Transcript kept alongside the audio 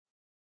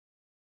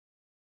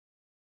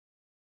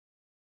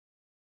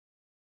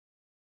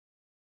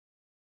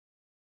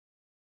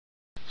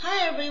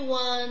Hi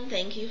everyone,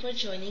 thank you for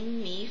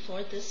joining me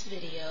for this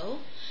video.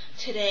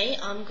 Today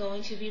I'm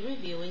going to be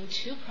reviewing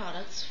two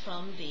products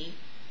from the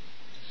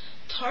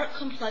Tarte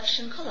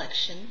Complexion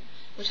collection,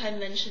 which I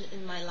mentioned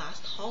in my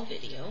last haul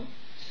video.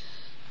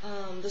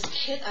 This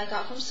kit I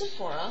got from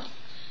Sephora,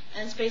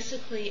 and it's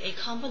basically a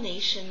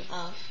combination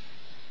of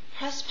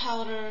pressed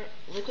powder,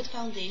 liquid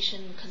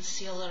foundation,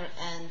 concealer,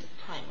 and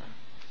primer.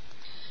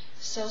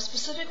 So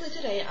specifically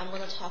today I'm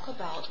going to talk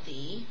about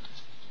the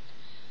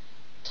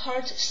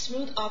Tarte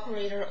Smooth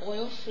Operator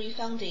Oil-Free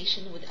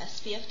Foundation with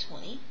SPF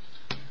 20,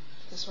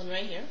 this one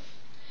right here,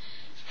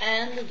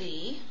 and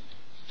the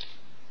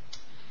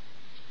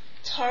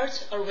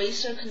Tarte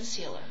Eraser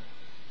Concealer.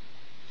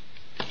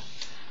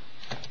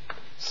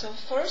 So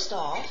first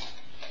off,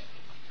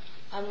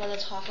 I'm going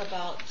to talk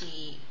about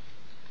the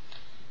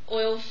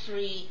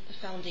oil-free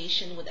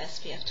foundation with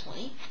SPF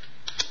 20,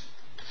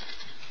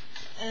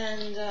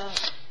 and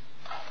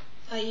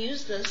I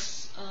use this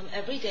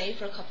every day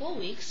for a couple of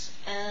weeks,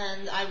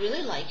 and I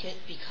really like it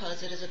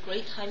because it is a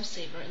great time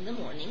saver in the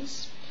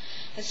mornings,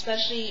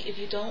 especially if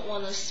you don't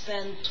want to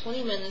spend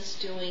 20 minutes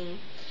doing,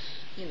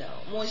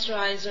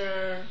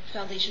 moisturizer,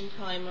 foundation,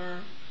 primer,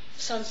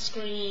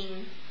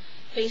 sunscreen,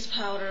 face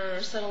powder,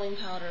 settling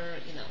powder,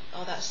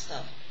 all that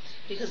stuff,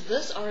 because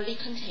this already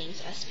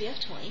contains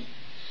SPF 20,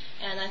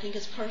 and I think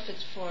it's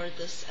perfect for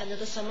this end of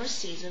the summer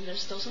season.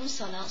 There's still some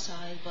sun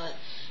outside, but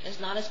it's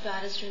not as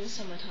bad as during the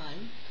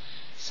summertime.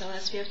 So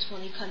SPF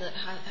 20 kind of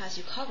has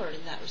you covered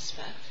in that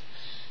respect.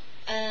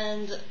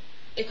 And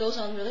it goes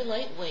on really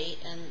lightweight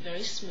and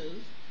very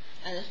smooth,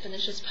 and it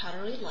finishes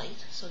powdery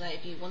light, so that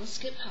if you want to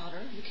skip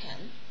powder, you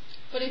can.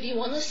 But if you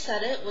want to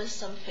set it with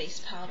some face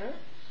powder,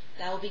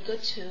 that would be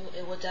good too.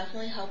 It will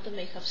definitely help the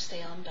makeup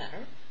stay on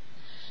better.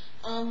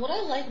 What I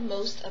like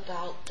most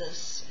about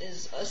this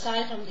is,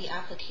 aside from the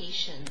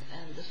application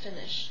and the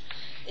finish,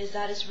 is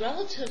that it's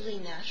relatively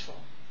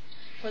natural.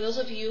 For those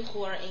of you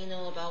who are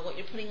anal about what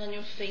you're putting on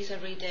your face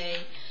every day,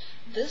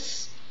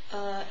 this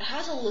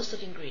has a list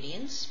of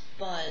ingredients,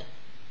 but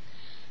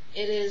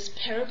it is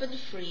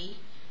paraben-free,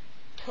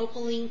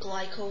 propylene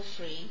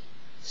glycol-free,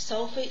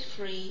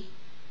 sulfate-free,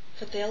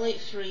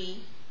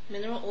 phthalate-free,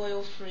 mineral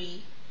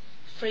oil-free,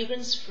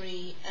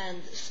 fragrance-free,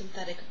 and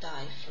synthetic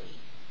dye-free.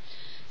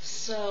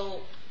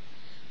 So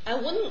I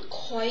wouldn't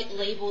quite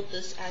label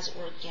this as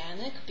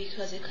organic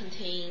because it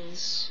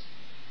contains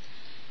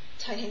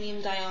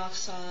titanium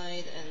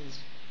dioxide and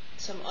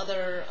some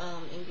other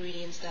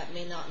ingredients that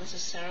may not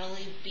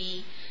necessarily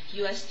be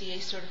USDA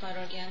certified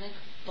organic,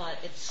 but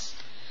it's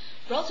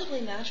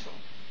relatively natural.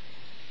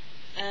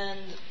 And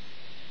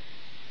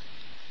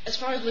as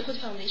far as liquid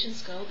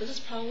foundations go, this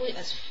is probably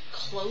as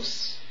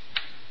close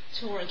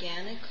to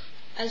organic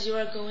as you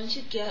are going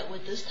to get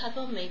with this type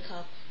of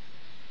makeup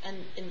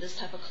and in this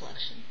type of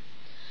collection.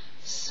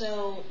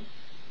 So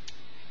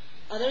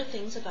other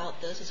things about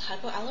this is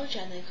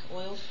hypoallergenic,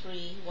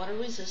 oil-free,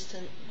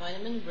 water-resistant,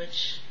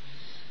 vitamin-rich.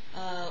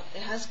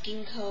 It has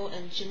ginkgo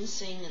and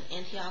ginseng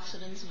and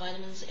antioxidants,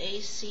 vitamins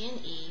A, C,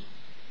 and E,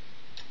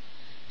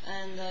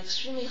 and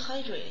extremely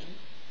hydrating.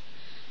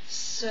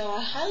 So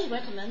I highly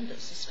recommend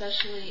this,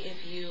 especially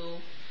if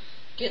you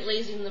get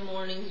lazy in the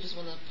morning and just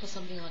want to put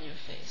something on your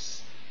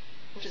face,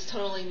 which is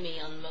totally me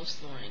on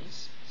most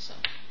mornings. So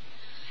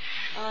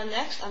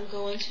next I'm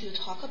going to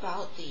talk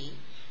about the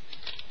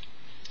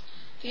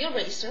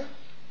eraser,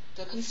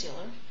 the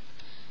concealer,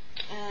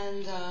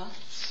 and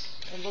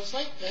it looks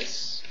like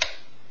this.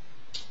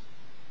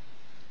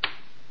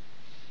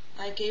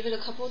 I gave it a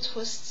couple of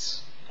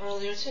twists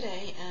earlier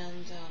today,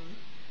 and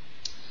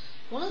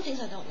one of the things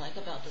I don't like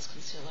about this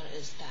concealer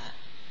is that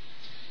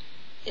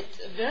it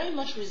very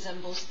much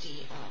resembles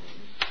the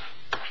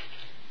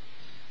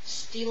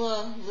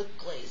Stila lip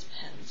glaze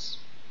pens.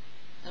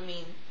 I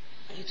mean,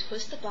 you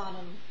twist the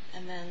bottom,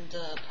 and then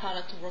the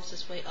product works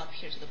its way up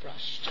here to the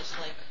brush, just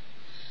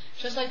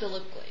like the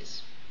lip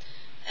glaze.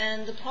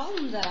 And the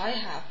problem that I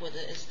have with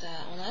it is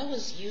that when I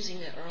was using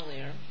it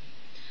earlier,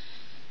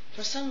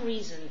 for some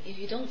reason, if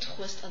you don't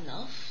twist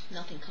enough,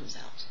 nothing comes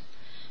out.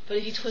 But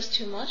if you twist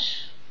too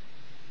much,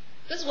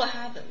 this is what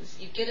happens.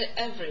 You get it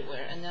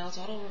everywhere, and now it's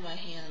all over my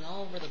hand and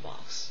all over the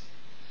box.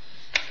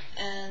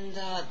 And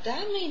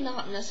that may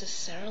not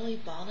necessarily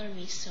bother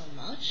me so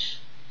much.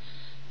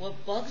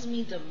 What bugs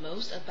me the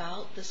most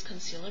about this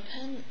concealer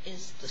pen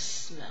is the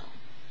smell.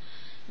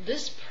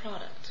 This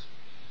product,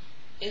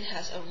 it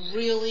has a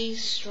really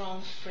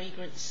strong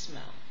fragrant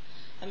smell.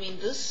 I mean,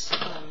 this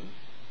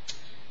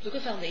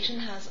liquid foundation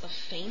has a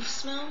faint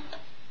smell.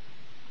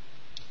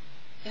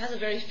 It has a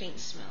very faint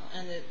smell,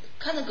 and it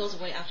kind of goes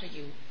away after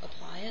you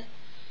apply it.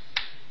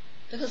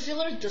 The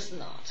concealer does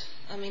not.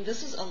 I mean,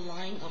 this is a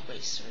line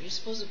eraser. You're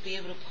supposed to be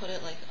able to put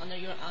it like under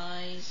your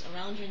eyes,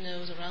 around your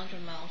nose, around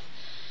your mouth.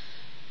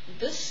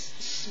 This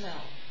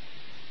smell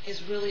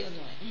is really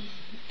annoying,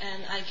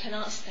 and I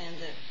cannot stand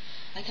it.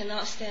 I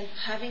cannot stand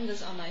having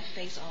this on my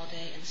face all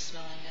day and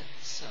smelling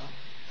it. So,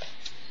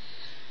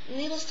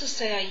 needless to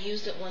say, I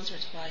used it once or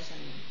twice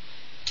and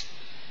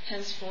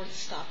henceforth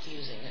stopped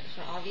using it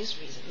for obvious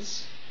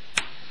reasons.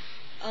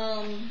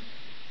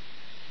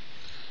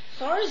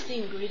 far as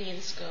the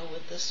ingredients go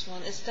with this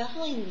one, it's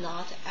definitely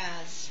not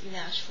as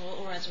natural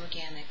or as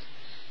organic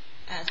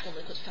as the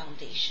liquid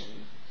foundation.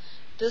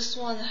 This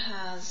one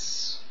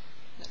has,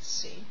 let's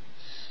see,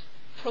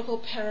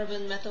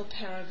 propylparaben,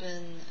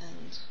 methylparaben,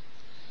 and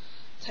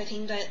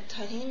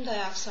titanium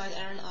dioxide,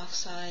 iron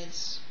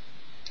oxides,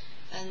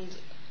 and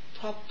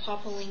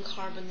propylene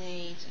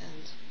carbonate,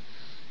 and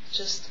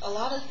just a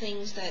lot of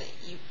things that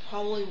you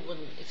probably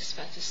wouldn't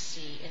expect to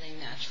see in a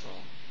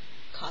natural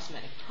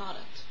cosmetic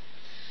product.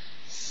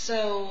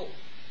 So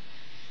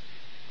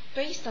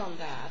based on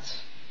that,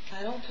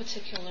 I'm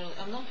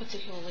not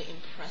particularly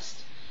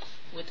impressed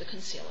with the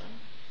concealer,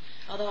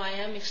 although I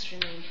am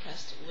extremely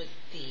impressed with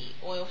the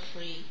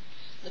oil-free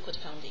liquid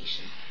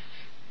foundation.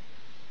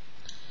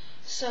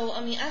 So,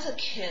 I mean, as a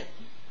kit,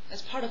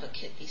 as part of a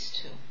kit, these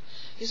two,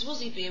 you're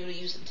supposed to be able to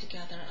use them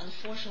together.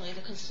 Unfortunately,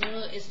 the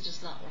concealer is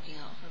just not working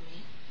out for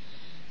me.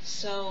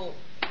 So,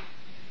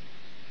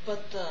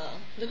 but the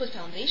liquid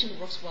foundation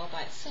works well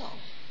by itself.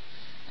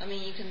 I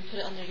mean, you can put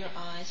it under your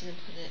eyes, you can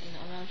put it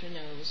around your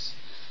nose.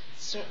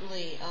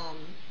 Certainly,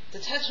 the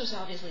texture is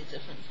obviously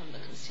different from the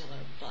concealer,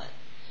 but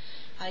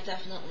I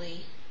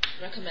definitely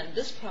recommend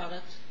this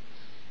product,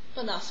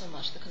 but not so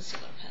much the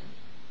concealer pen.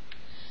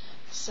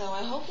 So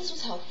I hope this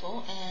was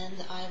helpful,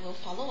 and I will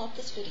follow up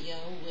this video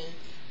with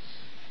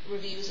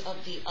reviews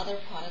of the other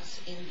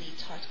products in the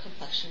Tarte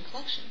Complexion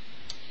collection.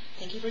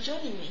 Thank you for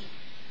joining me.